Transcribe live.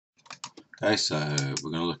Okay, so we're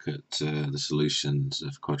going to look at the solutions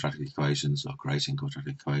of quadratic equations, or creating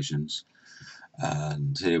quadratic equations.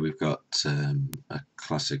 And here we've got a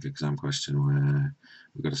classic exam question where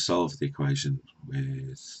we've got to solve the equation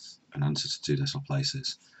with an answer to two decimal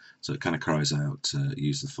places. So it kind of cries out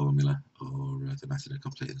use the formula or the method of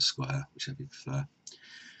completing the square, whichever you prefer.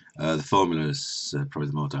 The formula is probably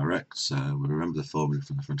the more direct, so we'll remember the formula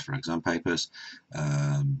from the front of our exam papers.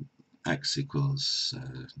 X equals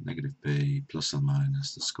negative b plus or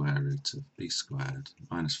minus the square root of b squared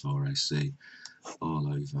minus 4ac all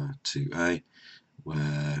over 2a,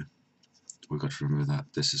 where we've got to remember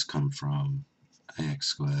that this has come from ax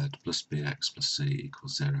squared plus bx plus c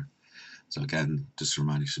equals 0. So again, just to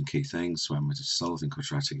remind you some key things, when we're solving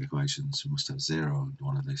quadratic equations, we must have 0 on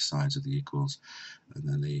one of the sides of the equals, and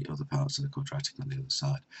then the other parts of the quadratic on the other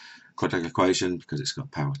side. Quadratic equation, because it's got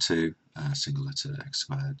power 2, single letter x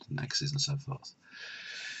squared, and x's and so forth.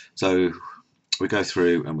 So we go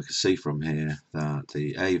through and we can see from here that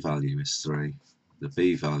the a value is 3, the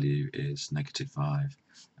b value is negative 5,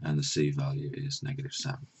 and the c value is negative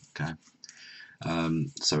 7. Okay,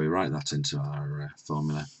 so we write that into our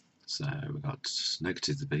formula. So we've got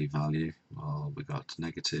negative the b value, well, we've got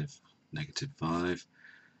negative 5.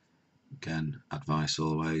 Again, advice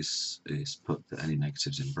always is put any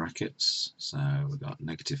negatives in brackets. So we've got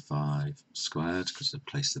negative 5 squared, because I've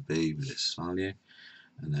placed the b with its value.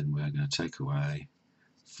 And then we're going to take away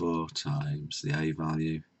 4 times the a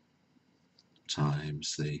value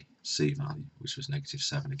times the c value, which was negative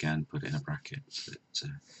 7. Again, put it in a bracket. It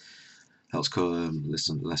helps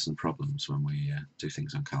lessen problems when we do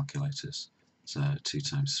things on calculators. So 2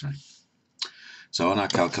 times 3. So on our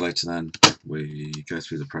calculator then, we go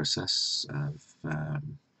through the process of,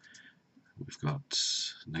 we've got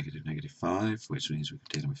negative 5, which means we're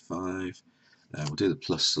dealing with 5. We'll do the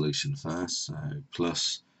plus solution first, so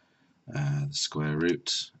plus the square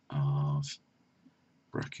root of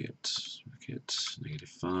bracket negative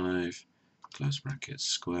 5, close bracket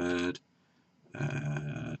squared,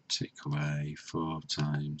 take away 4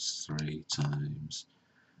 times 3 times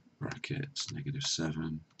bracket negative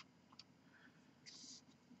 7,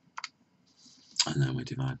 and then we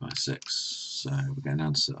divide by 6. So we get an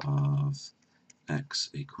answer of x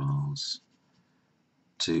equals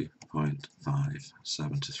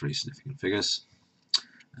 2.57 to 3 significant figures.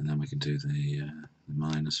 And then we can do the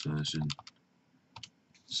minus version.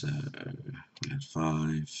 So we had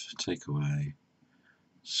 5, take away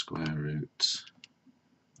square root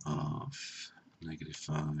of negative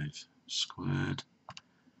 5 squared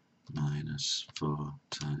minus 4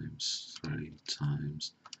 times 3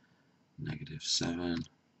 times negative 7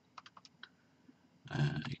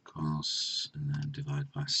 equals, and then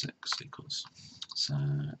divide by 6 equals. So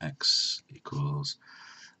x equals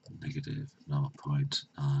negative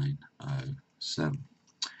 0.907.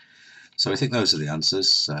 So I think those are the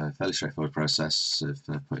answers. Fairly straightforward process of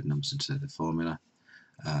putting numbers into the formula,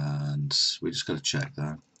 and we just got to check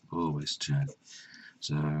that. Always check.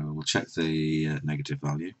 So we'll check the negative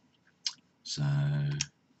value. So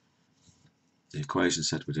the equation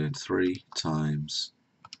said we're doing 3 times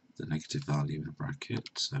the negative value in a bracket,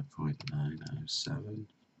 so 0.907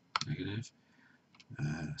 negative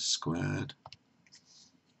squared.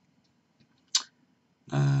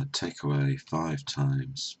 Take away 5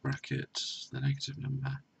 times bracket the negative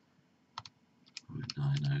number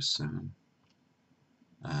 0.907,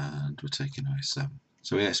 and we're taking away 7.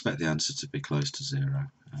 So we expect the answer to be close to 0,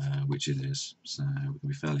 which it is, so we can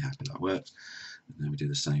be fairly happy that worked. And then we do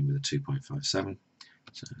the same with the 2.57,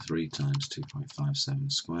 so 3 times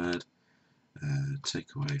 2.57 squared,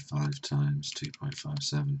 take away 5 times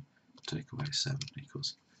 2.57, take away 7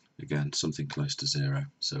 equals, again, something close to 0,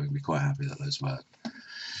 so we can be quite happy that those work.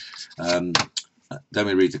 Then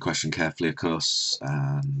we read the question carefully, of course,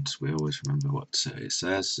 and we always remember what it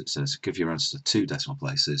says. It says give your answer to 2 decimal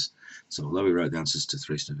places. So although we wrote the answers to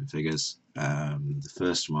 3 significant figures, the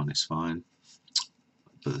first one is fine,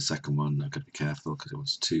 but the second one I've got to be careful because it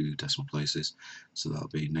wants 2 decimal places, so that'll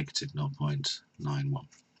be negative 0.91.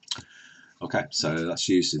 Okay, so that's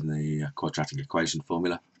using the quadratic equation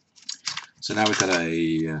formula. So now we've got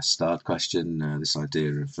a start question, this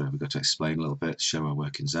idea of we've got to explain a little bit, show our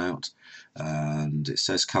workings out, and it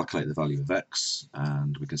says calculate the value of x,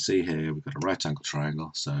 and we can see here we've got a right angle triangle,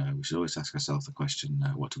 so we should always ask ourselves the question,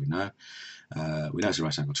 what do we know? We know it's a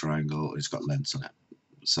right angle triangle, it's got lengths on it,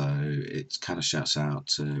 so it kind of shouts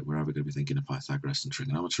out we're either going to be thinking of Pythagoras and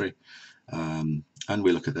trigonometry, and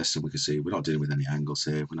we look at this and we can see we're not dealing with any angles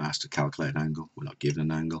here, we're not asked to calculate an angle, we're not given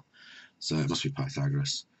an angle, so it must be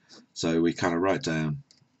Pythagoras. So we kind of write down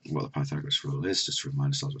what the Pythagoras rule is, just to remind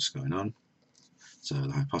ourselves what's going on. So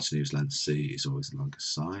the hypotenuse length c is always the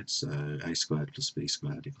longest side, so a squared plus b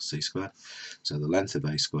squared equals c squared. So the length of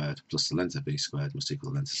a squared plus the length of b squared must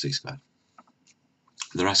equal the length of c squared.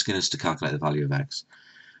 They're asking us to calculate the value of x.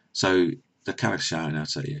 So they're kind of shouting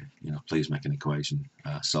out at you, please make an equation,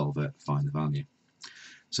 solve it, find the value.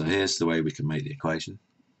 So here's the way we can make the equation.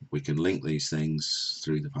 We can link these things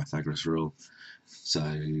through the Pythagoras rule. So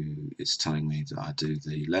it's telling me that I do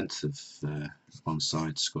the length of one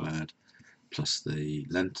side squared plus the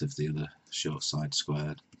length of the other short side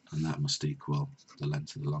squared, and that must equal the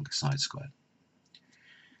length of the longest side squared.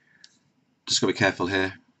 Just got to be careful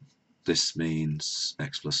here. This means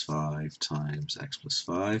x plus 5 times x plus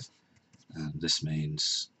 5, and this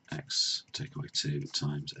means x take away 2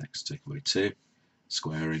 times x take away 2.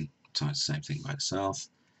 Squaring times the same thing by itself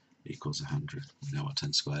equals 100. We know what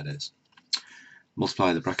 10 squared is.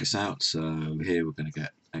 Multiply the brackets out, so here we're going to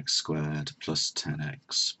get x squared plus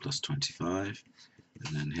 10x plus 25,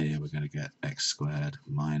 and then here we're going to get x squared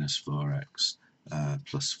minus 4x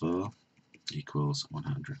plus 4 equals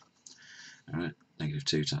 100. Alright, negative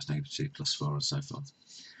 2 times negative 2 plus 4 and so forth.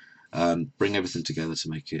 Bring everything together to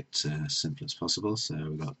make it simple as possible. So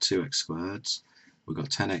we've got 2x squared, we've got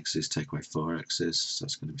 10x's, take away 4x's, so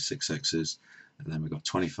that's going to be 6x's, and then we've got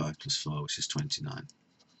 25 plus 4, which is 29.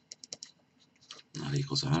 That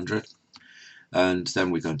equals 100. And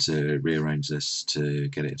then we're going to rearrange this to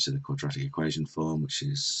get it into the quadratic equation form, which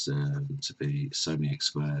is to be so many x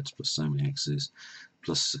squared plus so many x's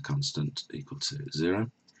plus a constant equal to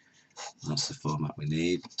 0. That's the format we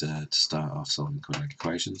need to start off solving quadratic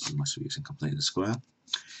equations, unless we're using completing the square.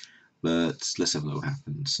 But let's have a look what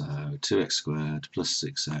happens. So 2x squared plus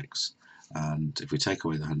 6x, and if we take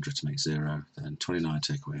away the 100 to make 0, then 29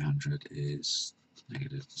 take away 100 is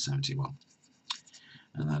negative 71.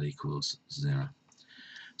 And that equals 0.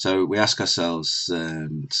 So we ask ourselves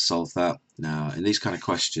to solve that. Now, in these kind of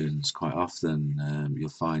questions, quite often you'll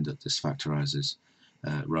find that this factorizes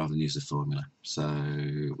rather than use the formula. So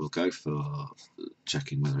we'll go for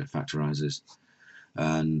checking whether it factorizes,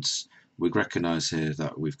 and we recognise here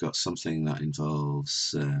that we've got something that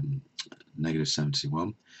involves negative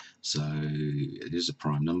 71. So it is a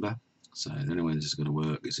prime number. So the only way this is going to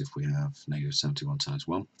work is if we have negative 71 times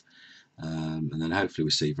 1. And then hopefully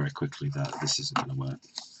we see very quickly that this isn't going to work.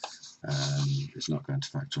 It's not going to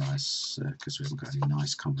factorise because we haven't got any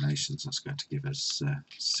nice combinations. That's going to give us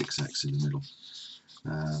 6x in the middle.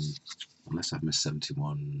 Unless I've missed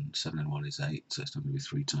 71, 7 and 1 is 8, so it's not going to be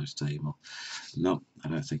 3 times table. No, I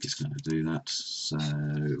don't think it's going to do that, so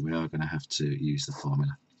we are going to have to use the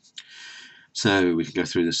formula. So we can go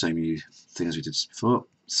through the same thing as we did before.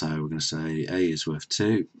 So we're going to say A is worth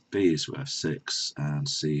 2, B is worth 6, and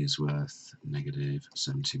C is worth negative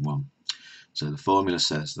 71. So the formula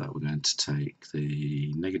says that we're going to take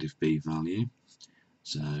the negative B value,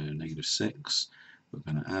 so negative 6, we're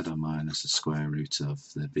going to add or minus the square root of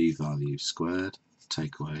the B value squared,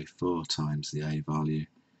 take away 4 times the A value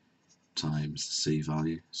times the C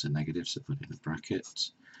value, so negative, so put in a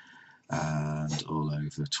bracket, and all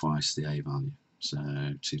over twice the A value,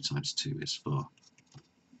 so 2 times 2 is 4.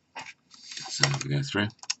 So we go through.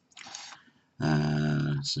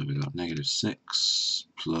 So we've got negative 6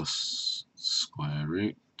 plus square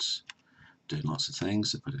root, doing lots of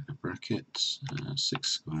things, so put in a bracket, 6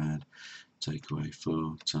 squared, take away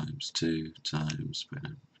 4 times 2 times, put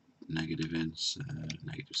a negative in, so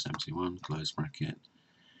negative 71, close bracket,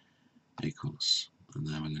 equals, and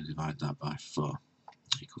then we're going to divide that by 4,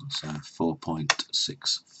 equals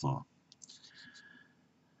 4.64.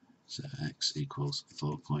 So x equals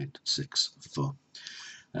 4.64.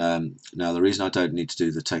 Now the reason I don't need to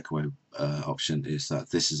do the takeaway option is that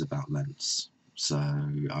this is about lengths. So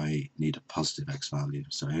I need a positive x value.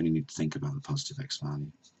 So I only need to think about the positive x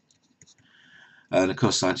value. And of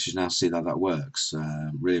course I should now see that that works.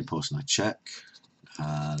 Really important I check.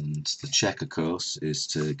 And the check of course is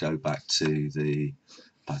to go back to the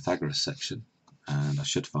Pythagoras section. And I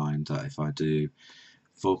should find that if I do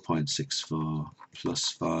 4.64 plus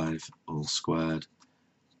 5 all squared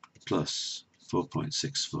plus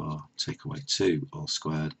 4.64 take away 2 all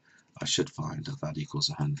squared, I should find that that equals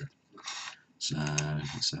 100. So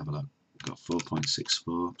let's have a look. We've got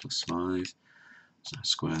 4.64 plus 5, so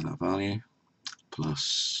square that value,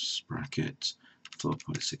 plus bracket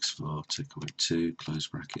 4.64 take away 2 close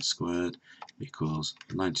bracket squared equals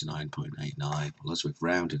 99.89. Well, as we've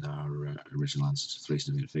rounded our original answer to 3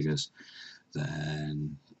 significant figures,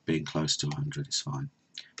 then being close to 100 is fine.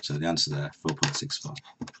 So the answer there, 4.65.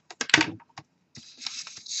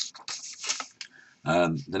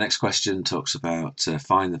 The next question talks about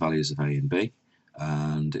find the values of A and B.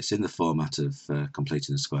 and it's in the format of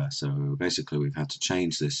completing the square. So basically we've had to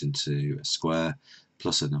change this into a square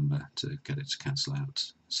plus a number to get it to cancel out.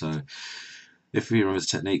 So if we remember the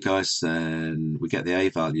technique, guys, then we get the a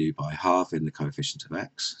value by halving the coefficient of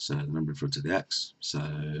x, so the number in front of the x. So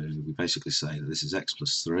we basically say that this is x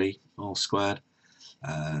plus 3 all squared,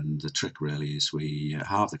 and the trick really is we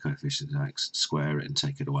halve the coefficient of x, square it and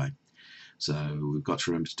take it away. So we've got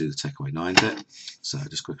to remember to do the take away 9 bit. So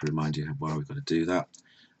just quickly remind you why we've got to do that.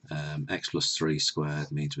 X plus 3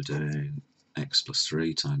 squared means we're doing x plus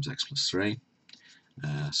 3 times x plus 3.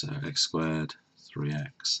 So x squared,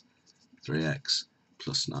 3x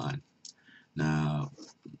plus 9. Now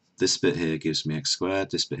this bit here gives me x squared,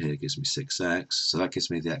 this bit here gives me 6x, so that gives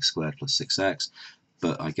me the x squared plus 6x,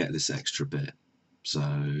 but I get this extra bit. So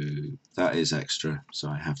that is extra, so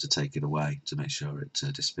I have to take it away to make sure it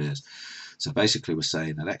disappears. So basically we're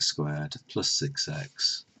saying that x squared plus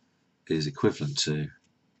 6x is equivalent to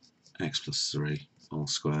x plus 3 all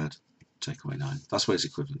squared, take away 9. That's what it's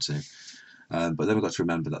equivalent to. But then we've got to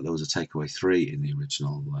remember that there was a take away 3 in the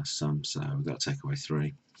original sum, so we've got to take away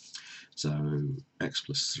 3. So x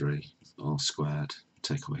plus 3 all squared,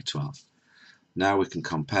 take away 12. Now we can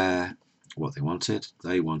compare what they wanted.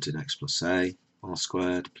 They wanted x plus a all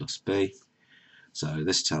squared plus b. So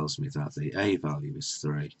this tells me that the a value is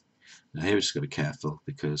 3. Now here we've just got to be careful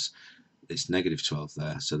because it's negative 12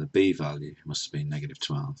 there, so the b value must have been negative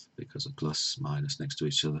 12 because a plus minus next to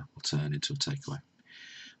each other will turn into a takeaway.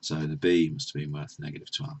 So the b must have been worth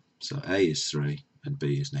negative 12. So a is 3 and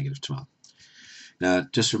b is negative 12. Now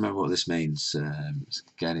just remember what this means.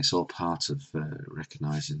 Again, it's all part of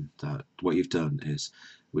recognising that what you've done is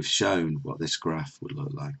we've shown what this graph would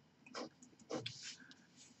look like.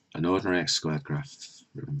 An ordinary x squared graph,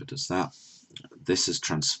 remember, does that. This has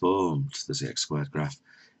transformed the x squared graph.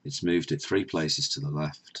 It's moved it 3 places to the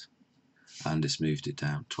left and it's moved it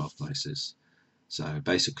down 12 places. So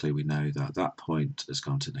basically we know that that point has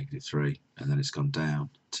gone to negative 3 and then it's gone down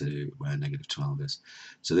to where negative 12 is.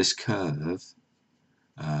 So this curve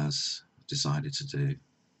has decided to do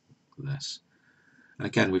this. And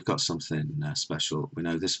again, we've got something special. We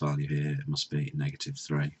know this value here must be negative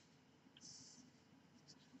 3.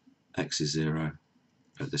 X is 0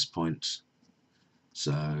 at this point.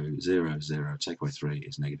 So 0, 0, take away 3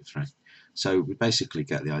 is negative 3. So we basically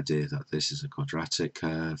get the idea that this is a quadratic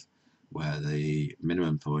curve where the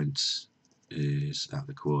minimum point is at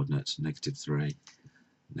the coordinates negative 3,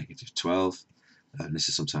 negative 12. And this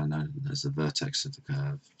is sometimes known as the vertex of the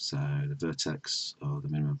curve. So the vertex, or the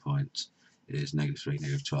minimum point, is negative 3,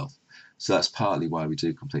 negative 12. So that's partly why we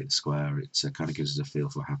do complete the square. It kind of gives us a feel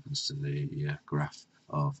for what happens to the graph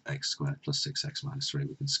of x squared plus 6x minus 3.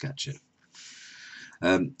 We can sketch it.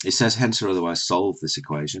 It says hence or otherwise solve this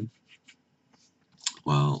equation.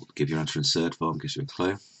 Well, give your answer in third form, gives you a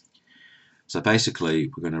clue. So basically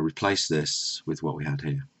we're going to replace this with what we had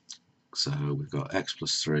here. So we've got x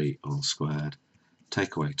plus 3 all squared,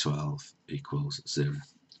 take away 12 equals 0.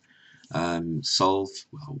 Solve,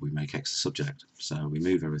 well, we make x the subject, so we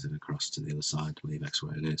move everything across to the other side, leave x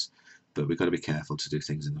where it is. But we've got to be careful to do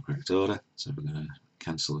things in the correct order, so we're going to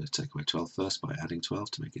cancel the take away 12 first by adding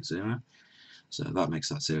 12 to make it 0. So that makes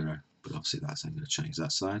that 0, but obviously that's then going to change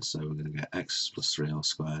that side, so we're going to get x plus 3 all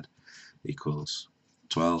squared equals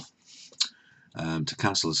 12. To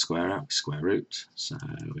cancel the square out, we square root, so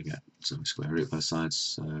we square root both sides,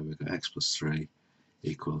 so we've got x plus 3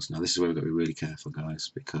 equals, now this is where we've got to be really careful, guys,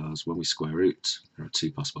 because when we square root there are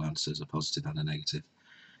 2 possible answers, a positive and a negative,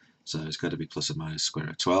 so it's got to be plus or minus square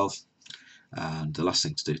root of 12, and the last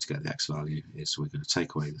thing to do to get the x value is we're going to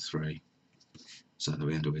take away the 3, so that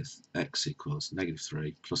we end up with x equals negative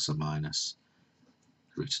 3 plus or minus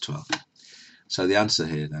root of 12. So the answer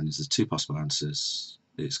here then is the 2 possible answers.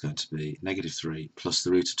 It's going to be negative 3 plus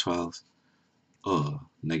the root of 12 or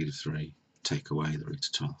negative 3 take away the root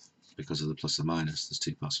of 12. Because of the plus or minus, there's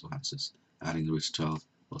 2 possible answers, adding the root of 12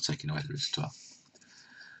 or taking away the root of 12.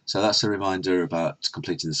 So that's a reminder about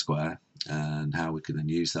completing the square and how we can then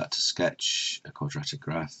use that to sketch a quadratic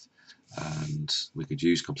graph, and we could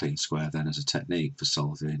use completing square then as a technique for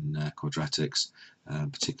solving quadratics,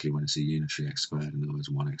 particularly when it's a unitary x squared, in other words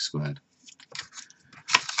 1x squared.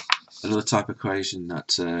 Another type of equation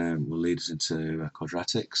that will lead us into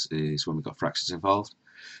quadratics is when we've got fractions involved.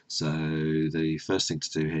 So the first thing to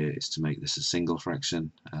do here is to make this a single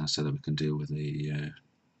fraction so that we can deal with the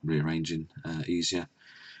rearranging easier.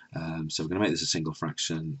 So we're going to make this a single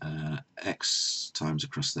fraction, x times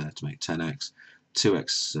across there to make 10x,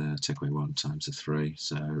 2x take away 1 times the 3.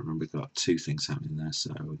 So remember we've got 2 things happening there,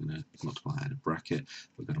 so we're going to multiply out a bracket,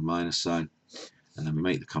 we've got a minus sign, and then we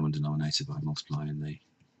make the common denominator by multiplying the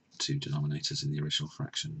two denominators in the original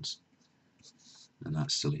fractions, and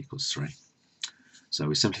that still equals 3. So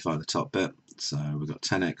we simplify the top bit. So we've got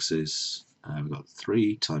 10x's, we've got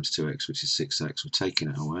 3 times 2x, which is 6x. We're taking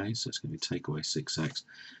it away, so it's going to be take away 6x.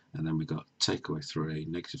 And then we've got take away 3,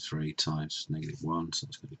 negative 3 times negative 1, so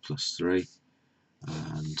it's going to be plus 3.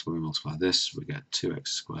 And when we multiply this, we get 2x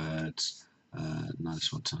squared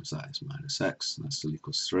minus 1 times that is minus x, and that still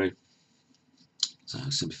equals 3. So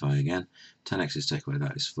simplifying again, 10x's take away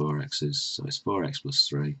that is 4x's, so it's 4x plus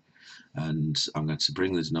 3. And I'm going to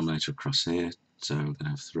bring the denominator across here, so we're going to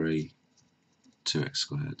have 3 2x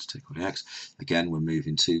squared to take away x. Again, we're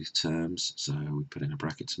moving two terms, so we put in a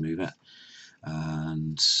bracket to move it.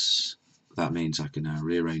 And that means I can now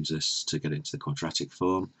rearrange this to get it into the quadratic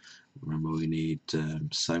form. Remember, we need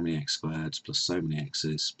so many x squared plus so many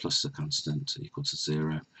x's plus a constant equal to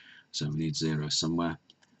 0. So we need 0 somewhere.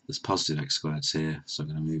 There's positive x squareds here, so I'm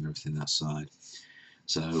going to move everything that side.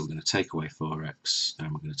 So we're going to take away 4x,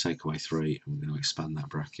 and we're going to take away 3, and we're going to expand that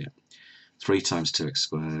bracket. 3 times 2x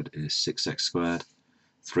squared is 6x squared.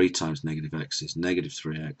 3 times negative x is negative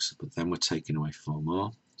 3x, but then we're taking away 4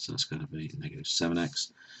 more, so that's going to be negative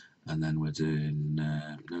 7x. And then we're doing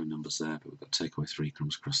no numbers there, but we've got take away 3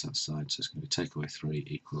 comes across that side, so it's going to be take away 3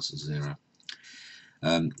 equals 0.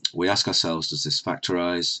 We ask ourselves, does this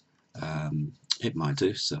factorise? It might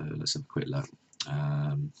do, so let's have a quick look.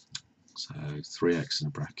 So 3x in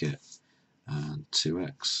a bracket and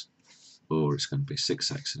 2x, or it's going to be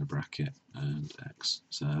 6x in a bracket and x.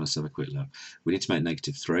 So let's have a quick look. We need to make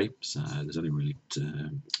negative 3, so there's only really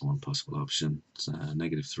one possible option. So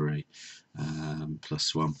negative 3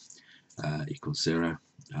 plus 1 equals 0.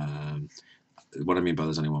 What I mean by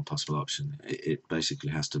there's only one possible option, it basically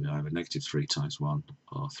has to be either negative 3 times 1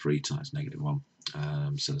 or 3 times negative 1.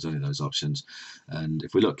 So there's only those options, and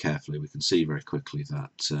if we look carefully we can see very quickly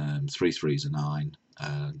that 3 3s are 9,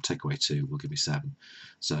 take away 2 will give me 7.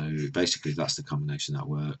 So basically that's the combination that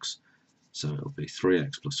works. So it'll be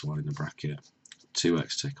 3x plus 1 in a bracket,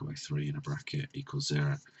 2x take away 3 in a bracket equals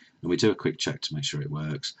 0. And we do a quick check to make sure it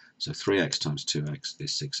works. So 3x times 2x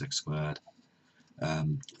is 6x squared.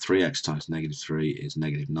 3x times negative 3 is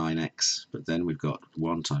negative 9x, but then we've got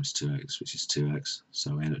 1 times 2x, which is 2x,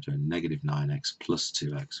 so we end up doing negative 9x plus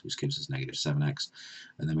 2x, which gives us negative 7x,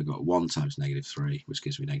 and then we've got 1 times negative 3, which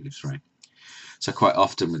gives me negative 3. So quite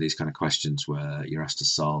often with these kind of questions where you're asked to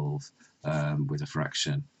solve with a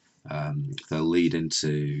fraction, they'll lead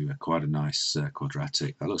into quite a nice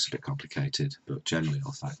quadratic that looks a bit complicated, but generally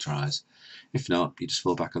it'll factorise. If not, you just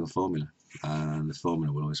fall back on the formula. And the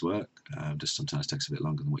formula will always work, just sometimes takes a bit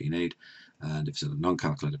longer than what you need, and if it's a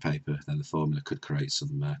non-calculator paper then the formula could create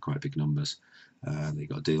some quite big numbers that you've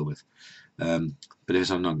got to deal with. But if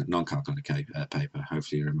it's a non-calculator paper,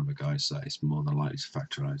 hopefully you remember guys that it's more than likely to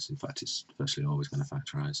factorise. In fact, it's virtually always going to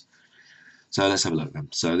factorise. So let's have a look then.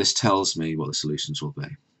 So this tells me what the solutions will be.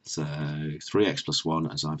 So 3x plus 1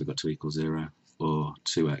 has either got to equal 0, or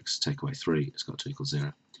 2x take away 3 has got to equal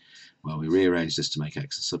 0. Well, we rearrange this to make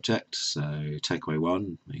x the subject, so take away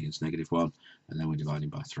 1 means negative 1, and then we're dividing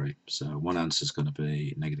by 3. So one answer is going to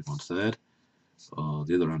be negative 1/3, or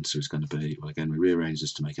the other answer is going to be, well again we rearrange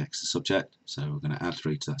this to make x the subject, so we're going to add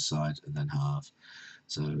 3 to that side and then halve,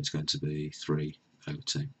 so it's going to be 3 over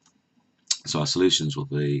 2. So our solutions will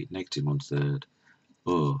be negative 1/3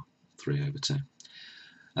 or 3 over 2.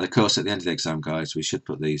 And of course at the end of the exam guys we should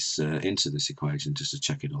put these into this equation just to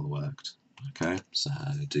check it all worked. Okay, so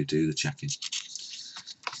do the checking.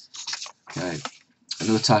 Okay,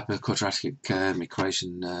 another type of quadratic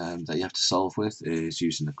equation that you have to solve with is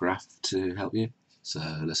using a graph to help you. So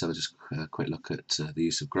let's have just a quick look at the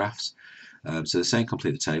use of graphs. So they're saying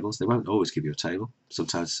complete the tables. They won't always give you a table.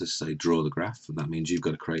 Sometimes they say draw the graph, and that means you've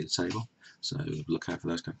got to create the table. So look out for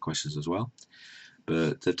those kind of questions as well.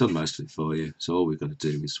 But they've done most of it for you, so all we've got to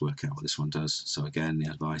do is work out what this one does. So again,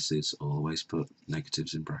 the advice is always put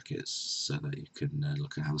negatives in brackets so that you can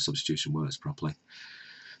look at how the substitution works properly.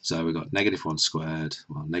 So we've got negative 1 squared,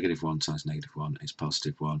 well negative 1 times negative 1 is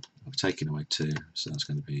positive 1. I've taken away 2, so that's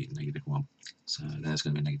going to be negative 1. So there's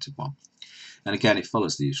going to be negative 1. And again, it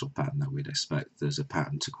follows the usual pattern that we'd expect. There's a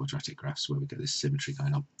pattern to quadratic graphs where we get this symmetry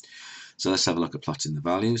going on. So let's have a look at plotting the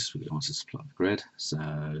values. We want us to plot the grid. So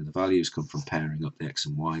the values come from pairing up the x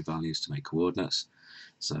and y values to make coordinates.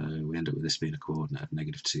 So we end up with this being a coordinate of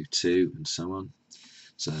negative 2, 2, and so on.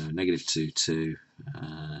 So negative 2, 2,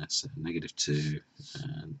 so negative 2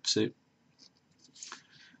 and 2.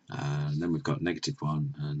 And then we've got negative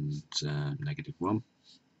 1 and negative 1.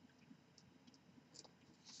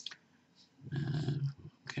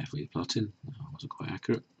 Carefully plotting, that wasn't quite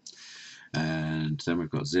accurate. And then we've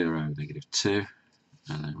got 0, negative 2,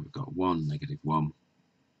 and then we've got 1, negative 1,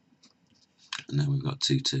 and then we've got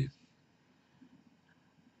 2, 2.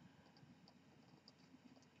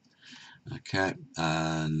 Okay,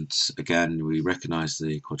 and again we recognise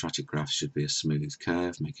the quadratic graph should be a smooth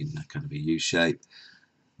curve, making a kind of a U shape,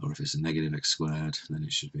 or if it's a negative x squared, then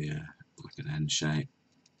it should be like an N shape.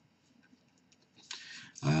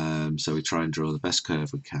 So we try and draw the best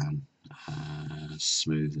curve we can, as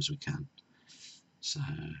smooth as we can. So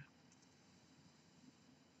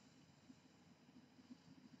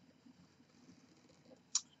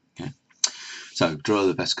okay, so draw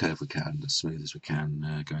the best curve we can, as smooth as we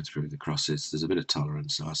can, going through the crosses. There's a bit of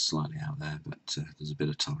tolerance, so I was slightly out there, but there's a bit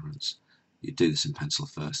of tolerance. You do this in pencil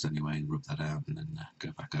first anyway, and rub that out, and then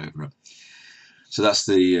go back over it. So that's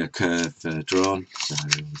the curve drawn, so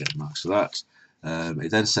we'll get marks for that. It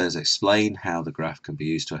then says explain how the graph can be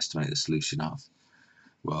used to estimate the solution of.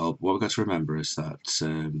 Well, what we've got to remember is that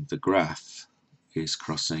the graph is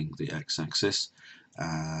crossing the x-axis,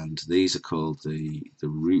 and these are called the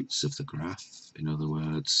roots of the graph. In other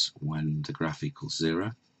words, when the graph equals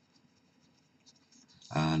 0.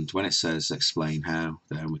 And when it says explain how,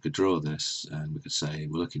 then we could draw this and we could say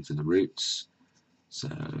we're looking for the roots. So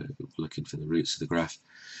we're looking for the roots of the graph.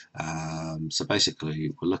 So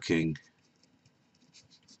basically we're looking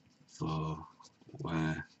for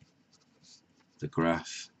where the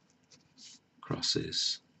graph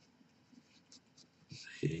crosses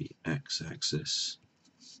the x-axis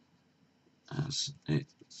as it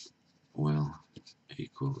will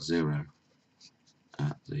equal 0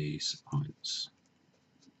 at these points.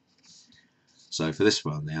 So for this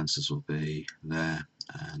one the answers will be there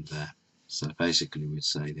and there. So basically we'd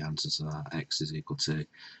say the answers are x is equal to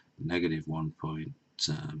negative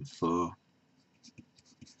 1.4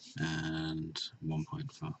 and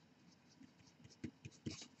 1.4.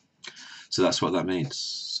 So that's what that means.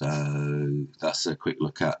 So that's a quick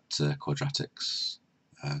look at quadratics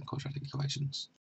and quadratic equations.